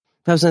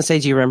I was going to say,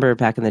 do you remember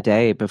back in the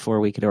day before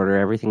we could order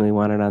everything we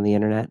wanted on the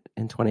internet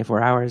in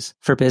 24 hours?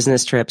 For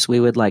business trips, we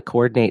would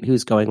coordinate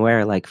who's going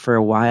where. For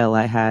a while,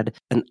 I had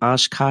an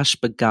Oshkosh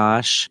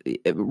Bagosh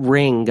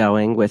ring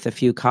going with a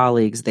few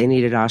colleagues. They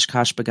needed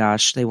Oshkosh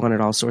Bagosh. They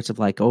wanted all sorts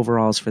of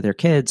overalls for their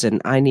kids.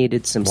 And I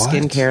needed some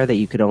skincare that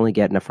you could only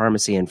get in a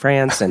pharmacy in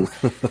France. And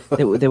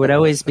there would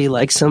always be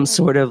some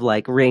sort of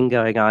ring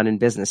going on in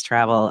business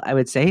travel, I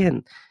would say.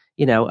 And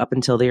up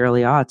until the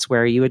early aughts,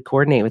 where you would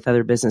coordinate with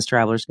other business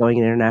travelers going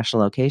in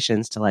international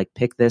locations to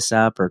pick this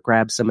up or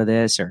grab some of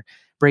this or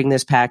bring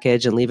this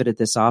package and leave it at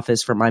this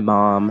office for my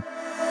mom.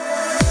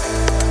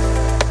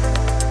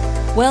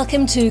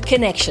 Welcome to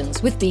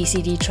Connections with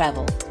BCD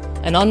Travel,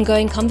 an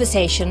ongoing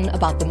conversation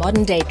about the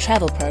modern day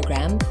travel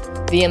program,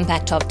 the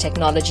impact of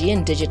technology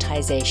and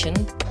digitization,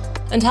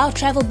 and how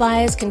travel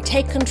buyers can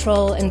take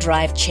control and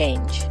drive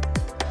change.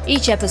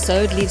 Each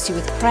episode leaves you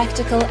with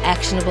practical,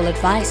 actionable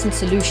advice and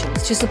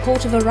solutions to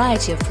support a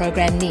variety of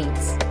program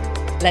needs.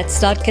 Let's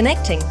start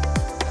connecting.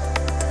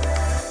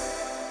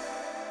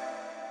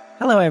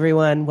 Hello,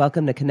 everyone.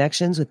 Welcome to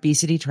Connections with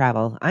BCD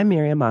Travel. I'm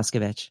Miriam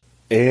Moskovich.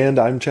 And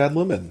I'm Chad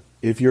Lemon.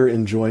 If you're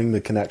enjoying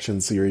the Connection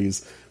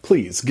series,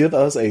 please give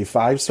us a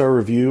 5-star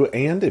review.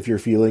 And if you're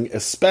feeling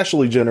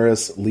especially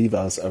generous, leave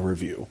us a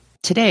review.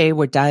 Today,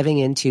 we're diving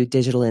into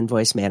digital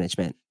invoice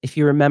management. If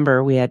you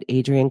remember, we had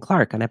Adrian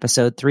Clark on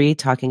episode 3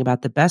 talking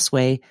about the best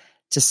way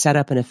to set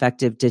up an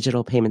effective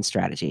digital payment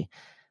strategy.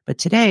 But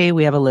today,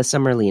 we have Alyssa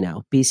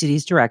Merlino,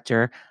 BCD's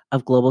Director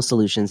of Global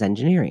Solutions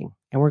Engineering.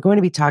 And we're going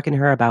to be talking to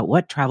her about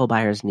what travel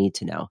buyers need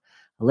to know.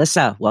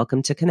 Alyssa,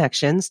 welcome to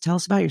Connections. Tell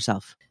us about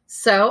yourself.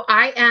 So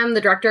I am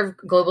the Director of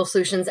Global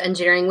Solutions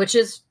Engineering, which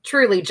is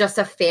truly just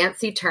a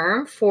fancy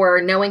term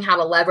for knowing how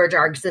to leverage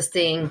our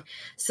existing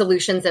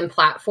solutions and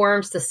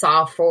platforms to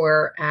solve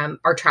for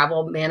our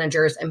travel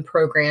managers and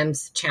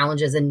programs,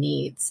 challenges, and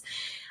needs.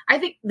 I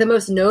think the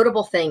most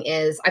notable thing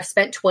is I've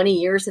spent 20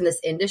 years in this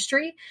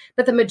industry,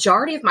 but the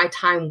majority of my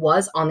time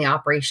was on the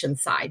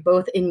operations side,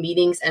 both in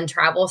meetings and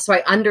travel. So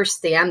I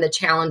understand the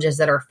challenges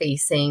that are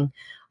facing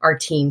our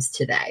teams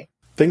today.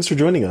 Thanks for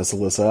joining us,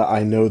 Alyssa.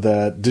 I know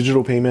that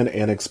digital payment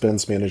and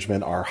expense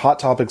management are hot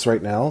topics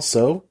right now,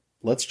 so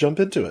let's jump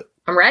into it.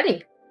 I'm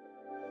ready.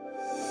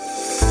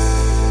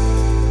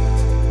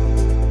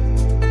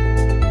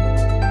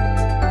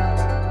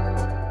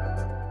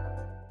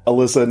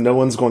 Alyssa, no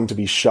one's going to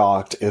be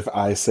shocked if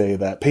I say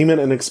that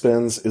payment and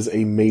expense is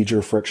a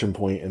major friction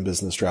point in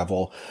business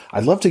travel.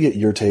 I'd love to get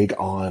your take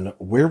on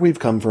where we've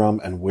come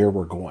from and where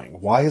we're going.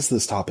 Why is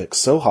this topic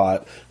so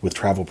hot with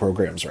travel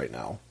programs right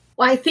now?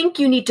 Well, I think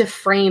you need to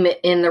frame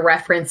it in the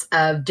reference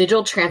of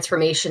digital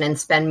transformation and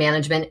spend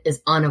management is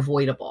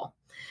unavoidable.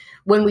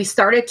 When we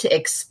started to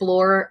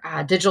explore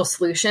digital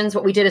solutions,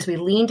 what we did is we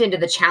leaned into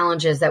the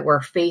challenges that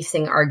were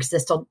facing our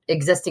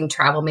existing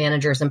travel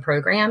managers and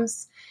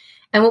programs.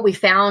 And what we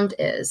found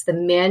is the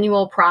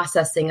manual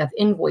processing of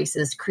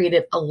invoices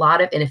created a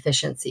lot of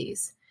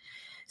inefficiencies.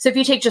 So if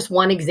you take just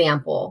one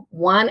example,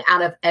 1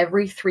 out of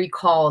every 3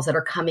 calls that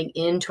are coming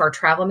into our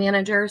travel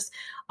managers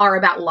are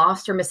about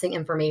lost or missing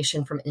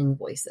information from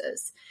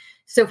invoices.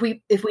 So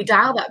if we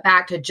dial that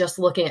back to just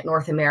looking at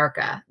North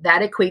America,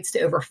 that equates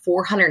to over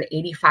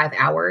 485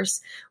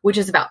 hours, which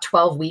is about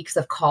 12 weeks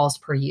of calls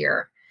per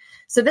year.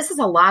 So this is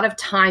a lot of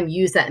time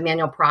used at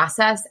manual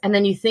process. And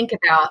then you think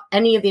about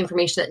any of the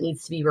information that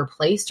needs to be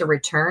replaced or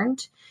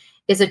returned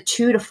is a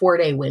 2 to 4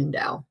 day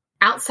window.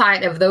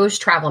 Outside of those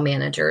travel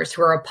managers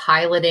who are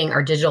piloting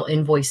our digital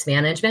invoice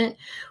management,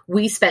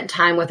 we spent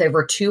time with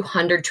over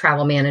 200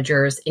 travel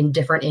managers in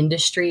different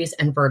industries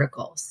and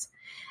verticals.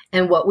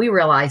 And what we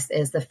realized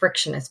is the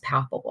friction is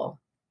palpable.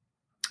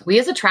 We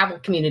as a travel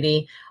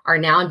community are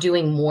now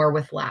doing more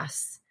with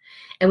less.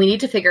 And we need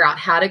to figure out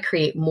how to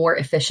create more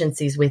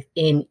efficiencies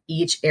within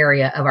each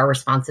area of our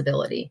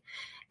responsibility.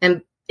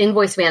 And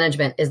invoice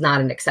management is not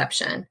an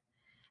exception.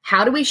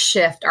 How do we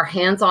shift our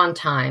hands-on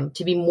time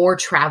to be more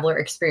traveler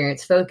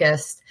experience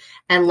focused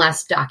and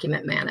less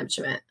document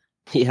management?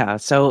 Yeah.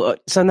 So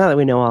now that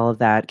we know all of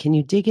that, can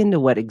you dig into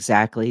what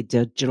exactly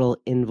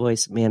digital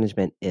invoice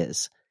management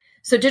is?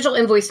 So digital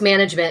invoice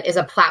management is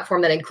a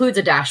platform that includes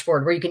a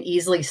dashboard where you can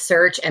easily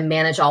search and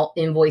manage all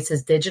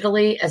invoices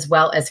digitally, as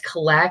well as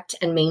collect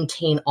and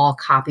maintain all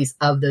copies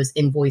of those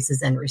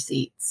invoices and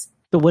receipts.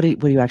 But what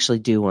do you actually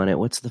do on it?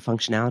 What's the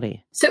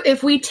functionality? So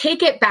if we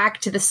take it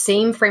back to the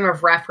same frame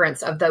of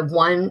reference of the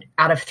 1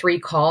 out of 3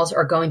 calls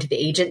are going to the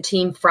agent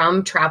team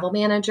from travel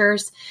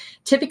managers,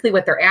 typically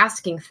what they're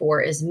asking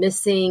for is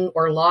missing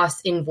or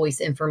lost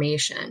invoice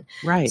information.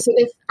 Right. So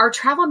if our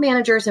travel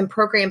managers and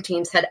program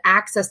teams had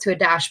access to a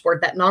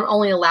dashboard that not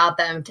only allowed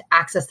them to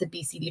access the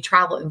BCD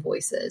travel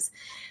invoices,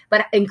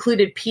 but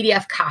included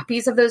PDF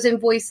copies of those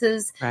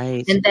invoices.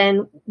 Right. And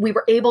then we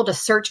were able to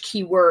search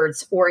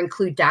keywords or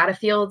include data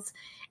fields,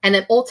 and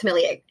then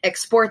ultimately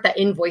export that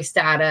invoice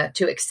data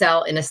to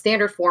Excel in a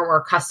standard form or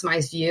a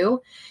customized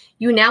view.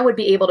 You now would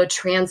be able to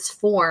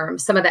transform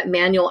some of that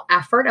manual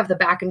effort of the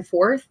back and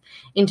forth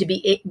into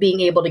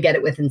being able to get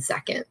it within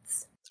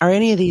seconds. Are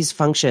any of these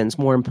functions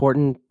more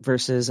important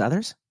versus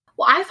others?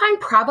 Well, I find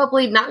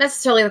probably not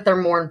necessarily that they're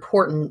more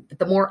important, but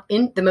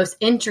the most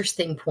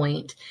interesting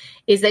point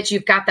is that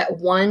you've got that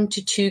 1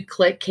 to 2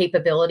 click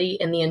capability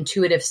in the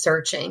intuitive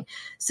searching.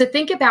 So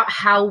think about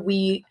how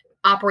we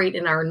operate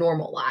in our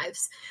normal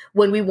lives.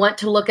 When we want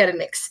to look at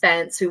an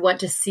expense, we want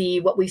to see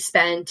what we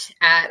spent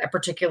at a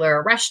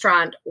particular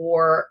restaurant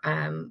or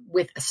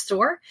with a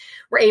store,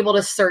 we're able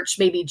to search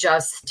maybe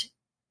just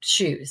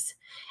shoes.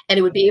 And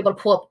it would be able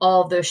to pull up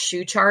all of those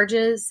shoe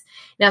charges.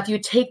 Now, if you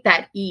take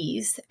that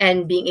ease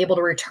and being able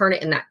to return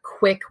it in that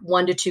quick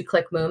 1 to 2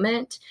 click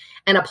moment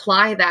and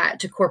apply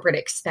that to corporate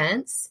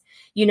expense,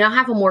 you now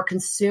have a more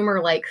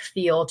consumer-like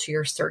feel to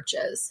your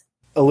searches.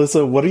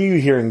 Alyssa, what are you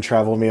hearing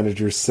travel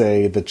managers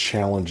say the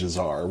challenges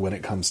are when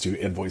it comes to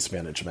invoice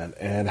management?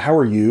 And how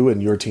are you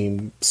and your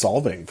team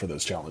solving for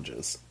those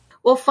challenges?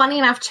 Well, funny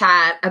enough,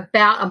 Chad,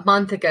 about a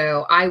month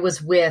ago, I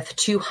was with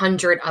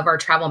 200 of our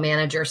travel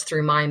managers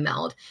through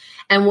MindMeld.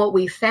 And what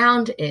we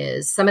found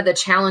is some of the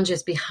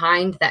challenges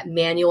behind that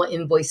manual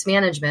invoice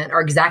management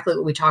are exactly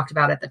what we talked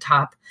about at the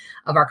top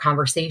of our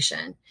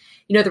conversation.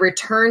 You know, the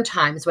return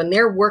times when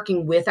they're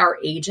working with our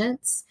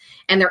agents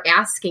and they're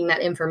asking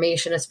that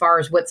information as far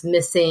as what's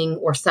missing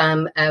or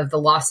some of the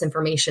lost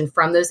information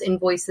from those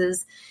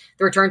invoices,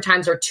 the return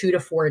times are 2 to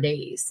 4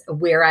 days,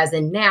 whereas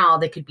in now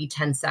they could be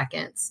 10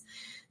 seconds.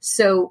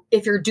 So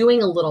if you're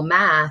doing a little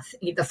math,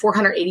 the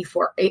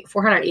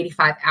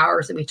 485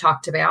 hours that we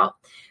talked about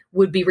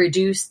would be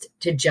reduced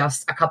to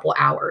just a couple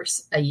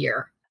hours a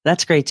year.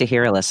 That's great to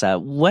hear,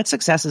 Alyssa. What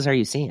successes are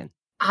you seeing?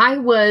 I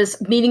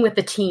was meeting with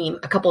the team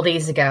a couple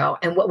days ago,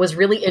 and what was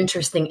really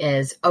interesting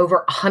is over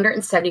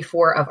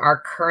 174 of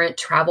our current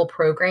travel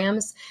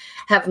programs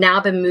have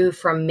now been moved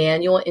from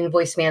manual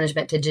invoice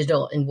management to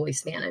digital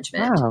invoice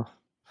management. Wow.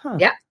 Huh.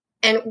 Yeah.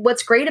 And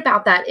what's great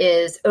about that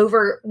is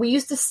we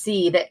used to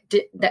see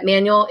that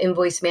manual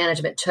invoice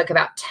management took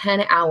about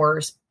 10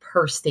 hours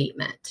per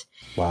statement.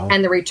 Wow.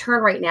 And the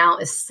return right now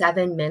is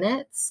 7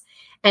 minutes.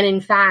 And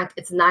in fact,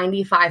 it's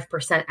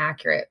 95%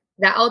 accurate.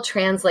 That all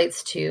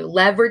translates to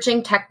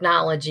leveraging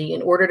technology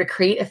in order to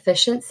create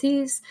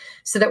efficiencies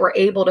so that we're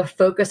able to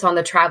focus on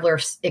the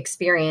traveler's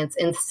experience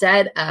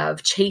instead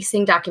of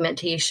chasing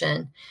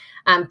documentation.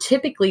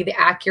 Typically, the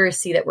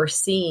accuracy that we're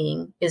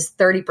seeing is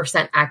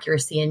 30%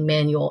 accuracy in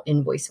manual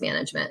invoice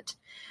management.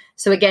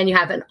 So again, you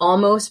have an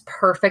almost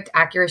perfect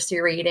accuracy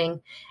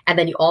rating, and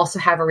then you also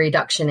have a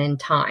reduction in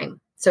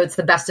time. So it's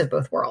the best of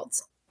both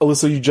worlds.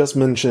 Alyssa, you just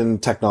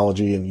mentioned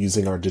technology and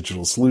using our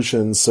digital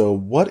solutions. So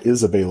what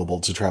is available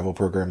to travel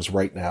programs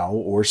right now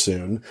or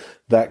soon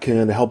that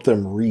can help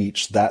them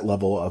reach that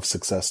level of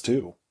success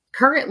too?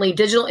 Currently,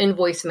 digital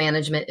invoice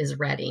management is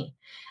ready.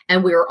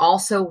 And we are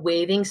also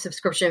waiving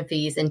subscription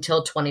fees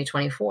until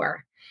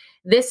 2024.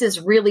 This is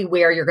really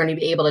where you're going to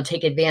be able to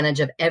take advantage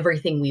of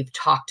everything we've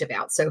talked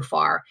about so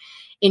far.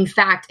 In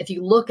fact, if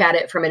you look at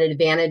it from an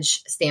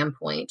advantage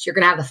standpoint, you're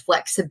going to have the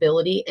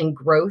flexibility and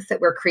growth that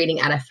we're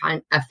creating at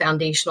a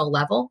foundational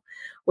level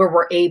where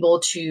we're able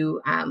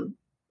to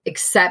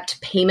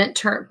accept payment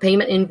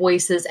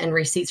invoices and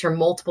receipts from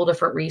multiple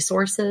different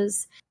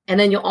resources. And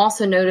then you'll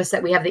also notice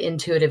that we have the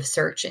intuitive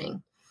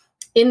searching.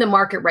 In the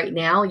market right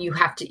now, you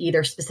have to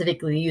either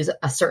specifically use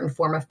a certain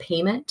form of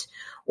payment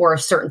or a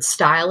certain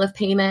style of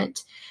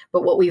payment.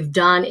 But what we've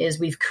done is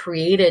we've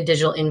created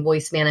digital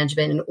invoice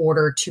management in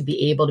order to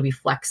be able to be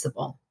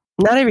flexible.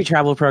 Not every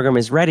travel program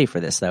is ready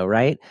for this, though,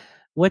 right?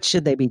 What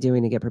should they be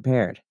doing to get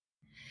prepared?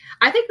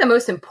 I think the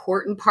most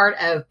important part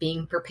of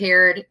being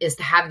prepared is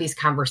to have these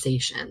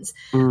conversations.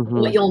 Mm-hmm.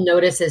 What you'll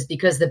notice is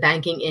because the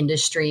banking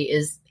industry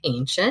is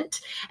ancient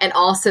and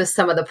also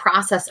some of the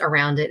process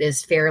around it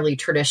is fairly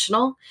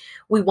traditional,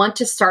 we want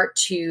to start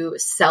to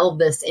sell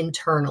this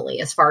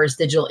internally as far as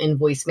digital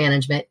invoice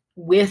management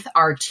with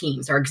our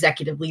teams, our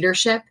executive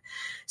leadership.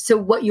 So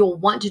what you'll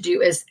want to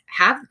do is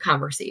have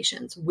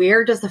conversations.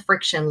 Where does the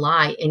friction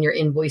lie in your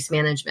invoice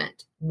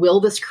management? Will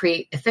this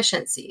create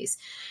efficiencies?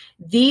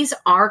 These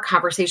are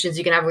conversations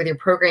you can have with your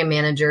program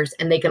managers,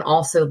 and they can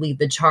also lead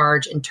the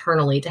charge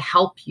internally to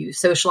help you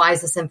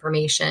socialize this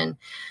information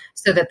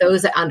so that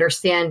those that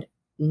understand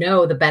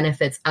know the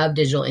benefits of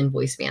digital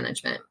invoice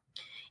management.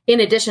 In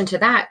addition to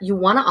that, you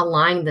want to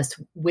align this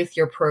with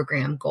your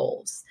program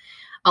goals.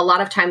 A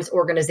lot of times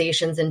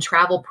organizations and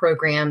travel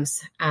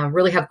programs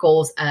really have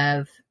goals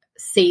of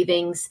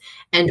savings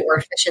and or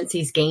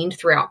efficiencies gained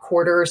throughout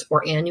quarters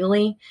or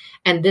annually.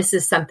 And this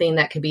is something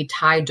that could be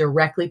tied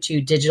directly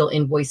to digital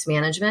invoice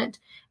management.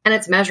 And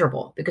it's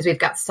measurable because we've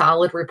got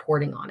solid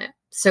reporting on it.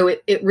 So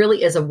it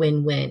really is a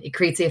win-win. It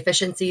creates the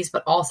efficiencies,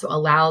 but also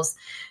allows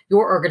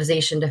your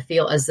organization to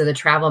feel as though the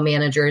travel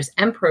managers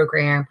and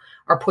program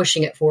are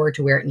pushing it forward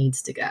to where it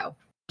needs to go.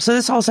 So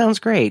this all sounds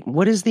great.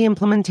 What is the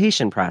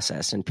implementation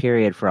process and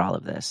period for all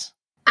of this?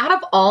 Out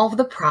of all of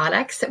the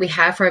products that we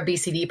have from a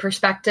BCD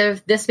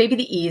perspective, this may be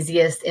the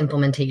easiest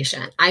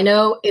implementation. I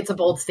know it's a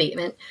bold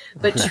statement,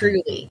 but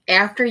truly,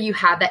 after you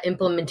have that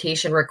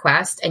implementation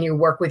request and you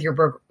work with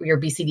your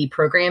BCD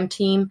program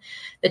team,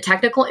 the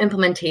technical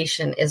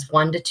implementation is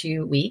 1 to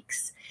 2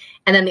 weeks.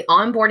 And then the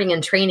onboarding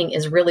and training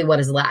is really what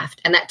is left.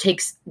 And that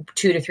takes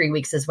 2 to 3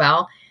 weeks as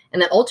well.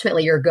 And then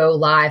ultimately your go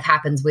live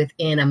happens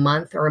within a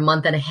month or a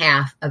month and a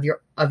half of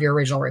your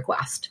original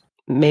request.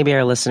 Maybe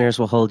our listeners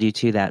will hold you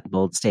to that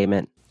bold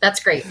statement. That's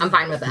great. I'm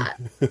fine with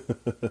that.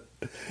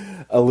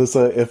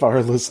 Alyssa, if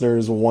our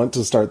listeners want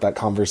to start that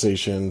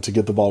conversation to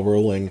get the ball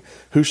rolling,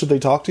 who should they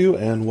talk to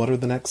and what are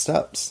the next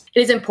steps? It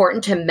is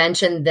important to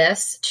mention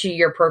this to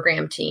your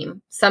program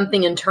team.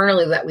 Something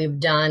internally that we've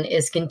done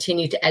is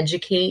continue to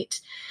educate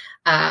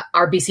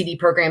our BCD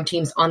program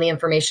teams on the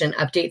information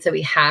updates that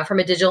we have from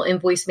a digital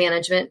invoice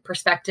management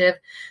perspective.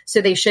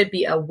 So they should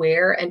be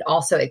aware and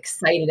also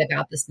excited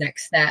about this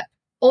next step.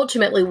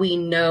 Ultimately, we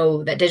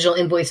know that digital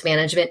invoice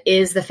management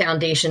is the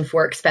foundation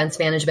for expense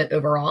management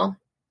overall.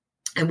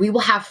 And we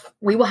will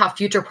have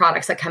future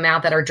products that come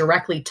out that are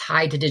directly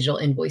tied to digital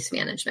invoice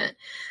management.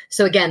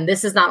 So again,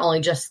 this is not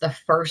only just the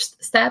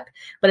first step,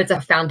 but it's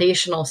a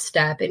foundational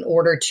step in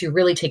order to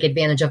really take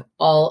advantage of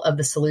all of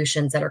the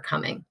solutions that are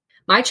coming.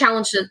 My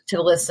challenge to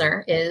the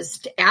listener is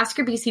to ask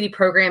your BCD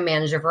program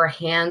manager for a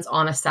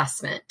hands-on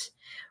assessment.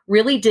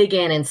 Really dig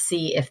in and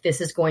see if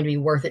this is going to be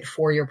worth it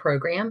for your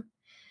program.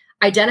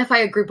 Identify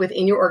a group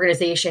within your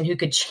organization who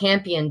could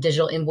champion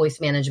digital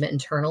invoice management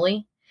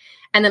internally.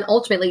 And then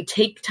ultimately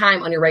take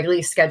time on your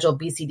regularly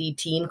scheduled BCD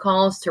team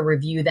calls to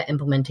review the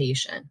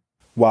implementation.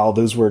 Wow,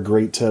 those were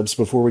great tips.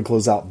 Before we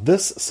close out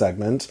this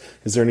segment,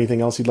 is there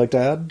anything else you'd like to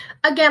add?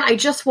 Again, I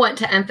just want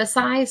to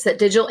emphasize that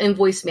digital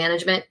invoice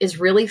management is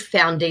really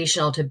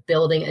foundational to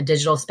building a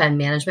digital spend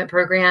management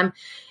program.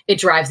 It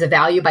drives the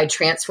value by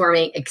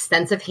transforming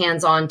extensive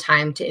hands-on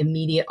time to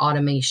immediate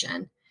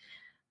automation.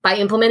 By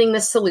implementing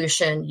this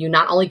solution, you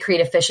not only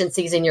create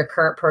efficiencies in your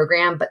current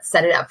program, but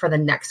set it up for the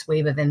next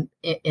wave of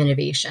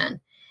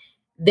innovation.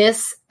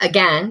 This,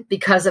 again,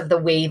 because of the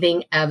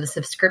waiving of the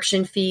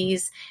subscription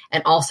fees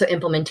and also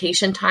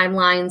implementation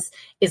timelines,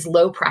 is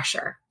low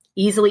pressure,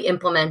 easily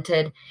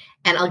implemented,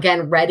 and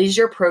again, readies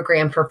your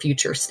program for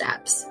future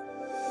steps.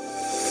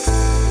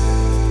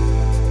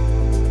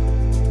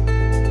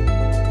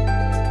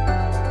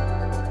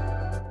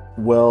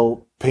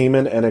 Well,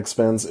 payment and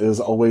expense is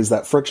always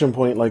that friction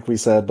point, like we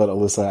said, but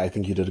Alyssa, I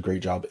think you did a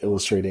great job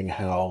illustrating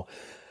how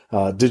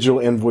digital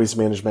invoice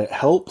management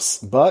helps,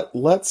 but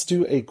let's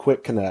do a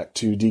quick connect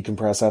to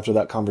decompress after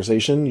that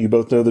conversation. You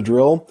both know the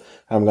drill.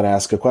 I'm going to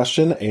ask a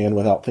question, and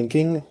without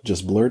thinking,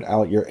 just blurt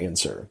out your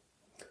answer.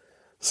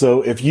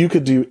 So if you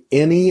could do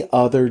any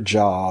other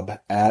job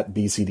at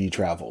BCD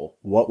Travel,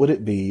 what would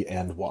it be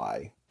and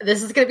why?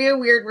 This is going to be a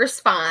weird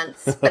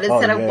response, but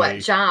instead of what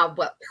job,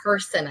 what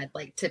person I'd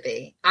like to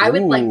be. I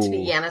would like to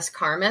be Yanis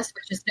Karmas,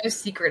 which is no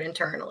secret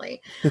internally.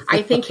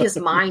 I think his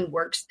mind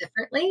works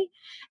differently,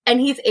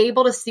 and he's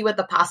able to see what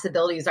the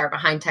possibilities are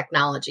behind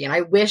technology. And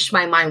I wish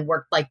my mind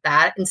worked like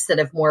that instead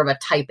of more of a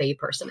type A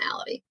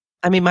personality.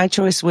 I mean, my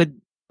choice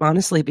would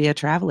honestly be a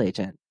travel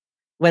agent.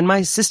 When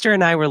my sister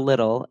and I were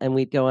little and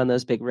we'd go on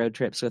those big road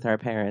trips with our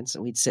parents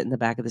and we'd sit in the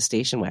back of the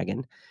station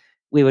wagon,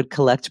 we would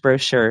collect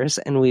brochures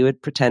and we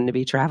would pretend to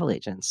be travel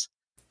agents.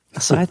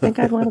 So I think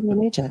I'd want to be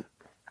an agent.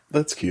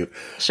 That's cute.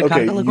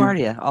 Chicago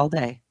LaGuardia all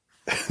day.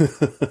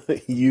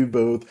 You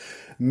both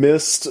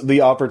missed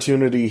the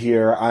opportunity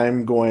here.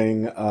 I'm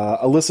going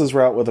Alyssa's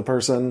route with a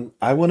person.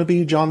 I want to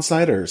be John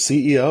Snyder,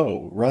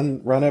 CEO,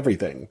 run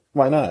everything.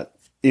 Why not?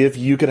 If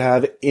you could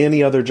have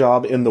any other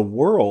job in the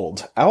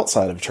world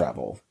outside of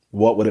travel,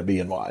 what would it be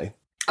and why?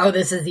 Oh,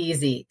 this is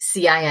easy.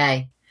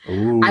 CIA.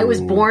 Ooh. I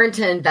was born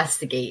to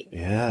investigate.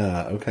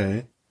 Yeah,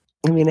 okay.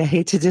 I mean, I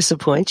hate to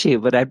disappoint you,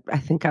 but I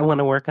think I want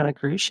to work on a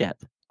cruise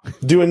ship.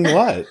 Doing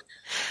what?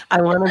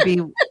 I want to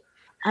be,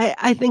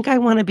 I think I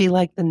want to be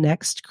like the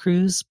next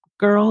cruise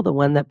girl, the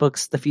one that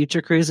books the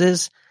future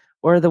cruises,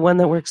 or the one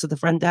that works at the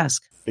front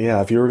desk.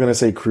 Yeah, if you were going to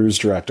say cruise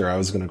director, I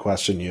was going to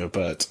question you,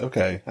 but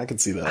okay, I can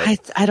see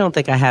that. I don't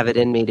think I have it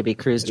in me to be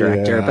cruise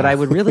director, but I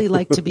would really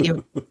like to be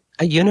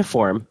a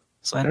uniform,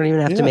 so I don't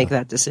even have to make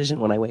that decision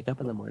when I wake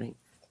up in the morning.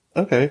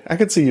 Okay, I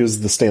could see you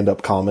as the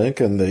stand-up comic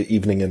and the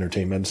evening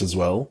entertainment as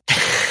well.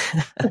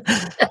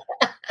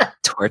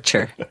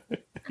 Torture.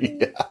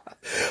 Yeah.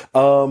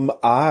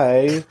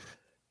 I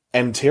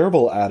am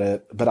terrible at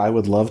it, but I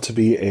would love to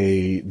be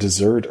a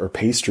dessert or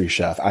pastry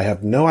chef. I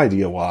have no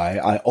idea why.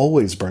 I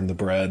always burn the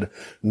bread.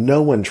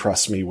 No one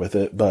trusts me with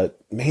it, but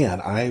man,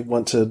 I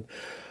want to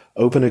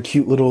open a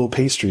cute little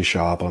pastry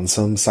shop on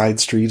some side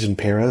street in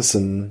Paris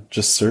and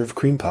just serve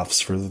cream puffs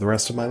for the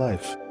rest of my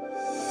life.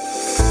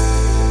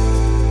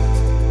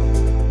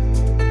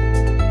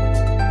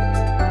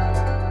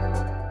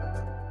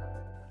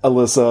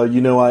 Alyssa,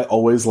 you know I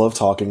always love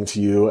talking to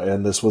you,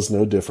 and this was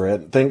no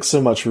different. Thanks so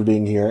much for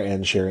being here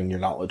and sharing your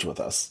knowledge with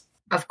us.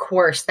 Of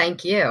course.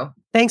 Thank you.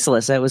 Thanks,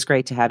 Alyssa. It was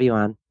great to have you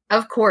on.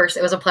 Of course.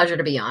 It was a pleasure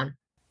to be on.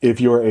 If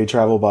you're a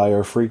travel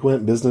buyer,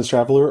 frequent business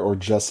traveler, or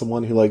just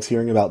someone who likes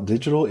hearing about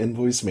digital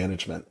invoice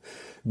management,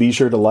 be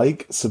sure to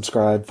like,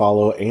 subscribe,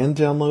 follow, and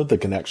download the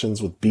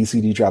Connections with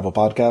BCD Travel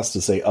podcast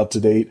to stay up to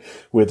date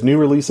with new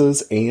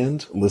releases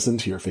and listen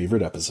to your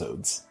favorite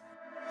episodes.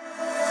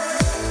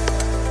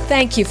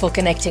 Thank you for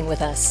connecting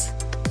with us.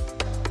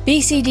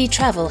 BCD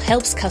Travel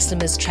helps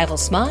customers travel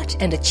smart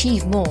and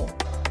achieve more.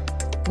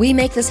 We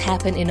make this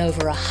happen in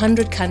over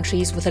 100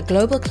 countries with a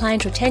global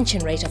client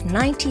retention rate of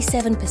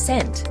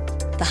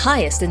 97%, the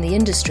highest in the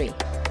industry.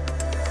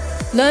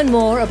 Learn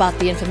more about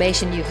the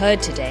information you heard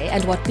today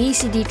and what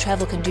BCD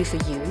Travel can do for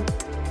you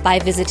by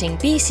visiting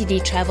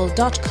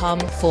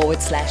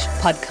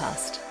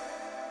bcdtravel.com/podcast.